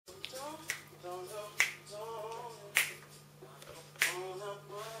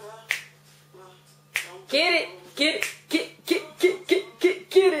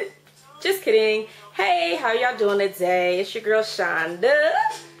how y'all doing today? It's your girl Shonda.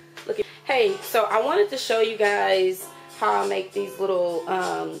 Hey, so I wanted to show you guys how I make these little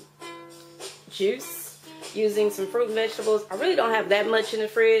juice using some fruit and vegetables. I really don't have that much in the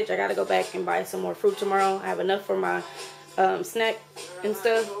fridge. I gotta go back and buy some more fruit tomorrow. I have enough for my snack and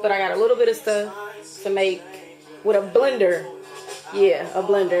stuff, but I got a little bit of stuff to make with a blender. Yeah, a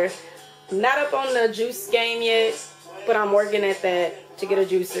blender. Not up on the juice game yet, but I'm working at that to get a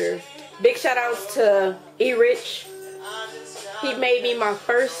juicer. Big shout outs to E-Rich. He made me my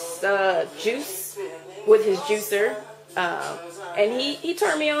first juice with his juicer, and he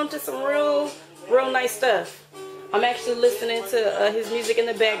turned me on to some real nice stuff. I'm actually listening to his music in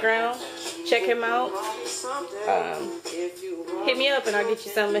the background. Check him out. Hit me up and I'll get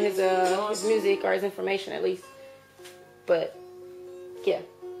you some of his music or his information at least. But yeah,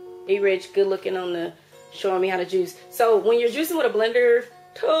 E-Rich, good looking on the showing me how to juice. So when you're juicing with a blender,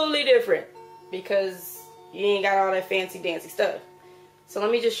 totally different because you ain't got all that fancy dancy stuff. So let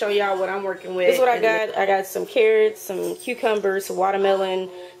me just show y'all what I'm working with. This is what I got. I got some carrots, some cucumbers, some watermelon,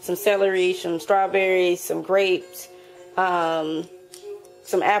 some celery, some strawberries, some grapes, some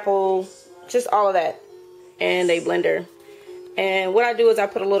apple, just all of that, and a blender. And what I do is I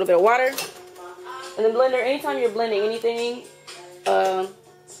put a little bit of water in the blender. Anytime you're blending anything,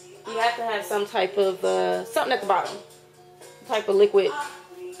 you have to have some type of something at the bottom, some type of liquid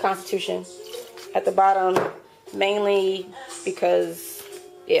constitution at the bottom, mainly because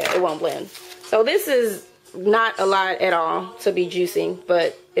yeah, it won't blend. So this is not a lot at all to be juicing,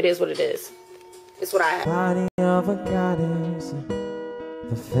 but it is what it is. It's what I have. Body of a goddess,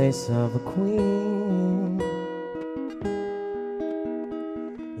 the face of a queen.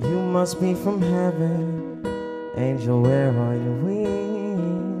 You must be from heaven, angel, where are your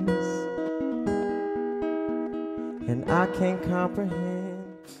wings? And I can't comprehend.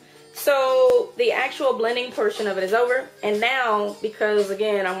 So the actual blending portion of it is over, and now because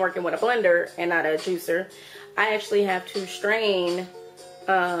again I'm working with a blender and not a juicer, I actually have to strain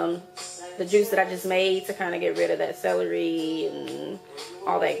the juice that I just made to kind of get rid of that celery and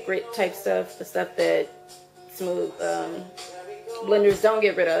all that grit type stuff, the stuff that smooth blenders don't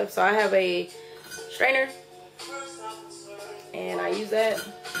get rid of. So I have a strainer and I use that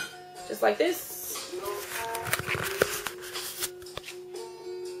just like this.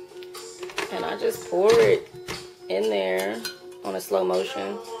 And I just pour it in there on a slow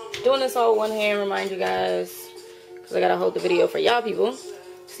motion. Doing this all with one hand, remind you guys, because I gotta hold the video for y'all people.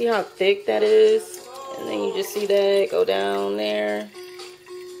 See how thick that is? And then you just see that go down there.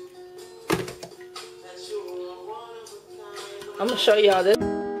 I'm gonna show y'all this.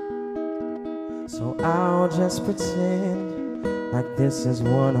 So I'll just pretend like this is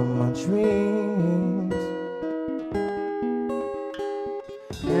one of my dreams.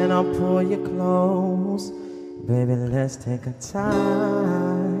 And I'll pull you close, baby, let's take a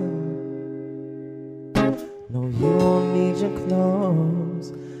time. No, you don't need your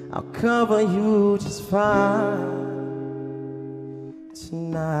clothes, I'll cover you just fine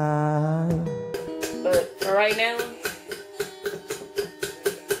tonight. But for right now,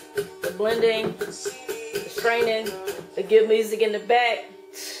 the blending, the straining, the good music in the back,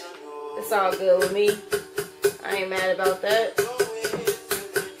 it's all good with me. I ain't mad about that.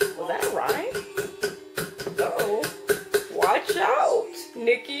 Was that right? Uh-oh. Watch out,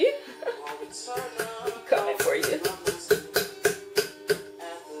 Nikki. I'm coming for you.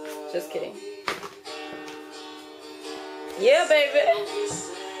 Just kidding. Yeah, baby.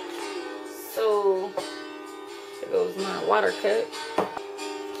 So, there goes my water cup.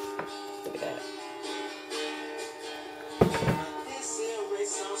 Look at that.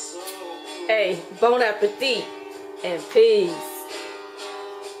 Hey, bon appetit and peace.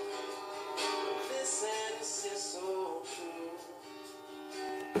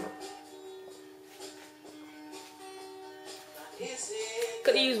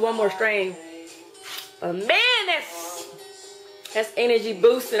 Could have used one more strain. But man, that's energy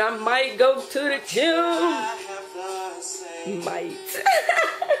boosting. I might go to the gym. Might.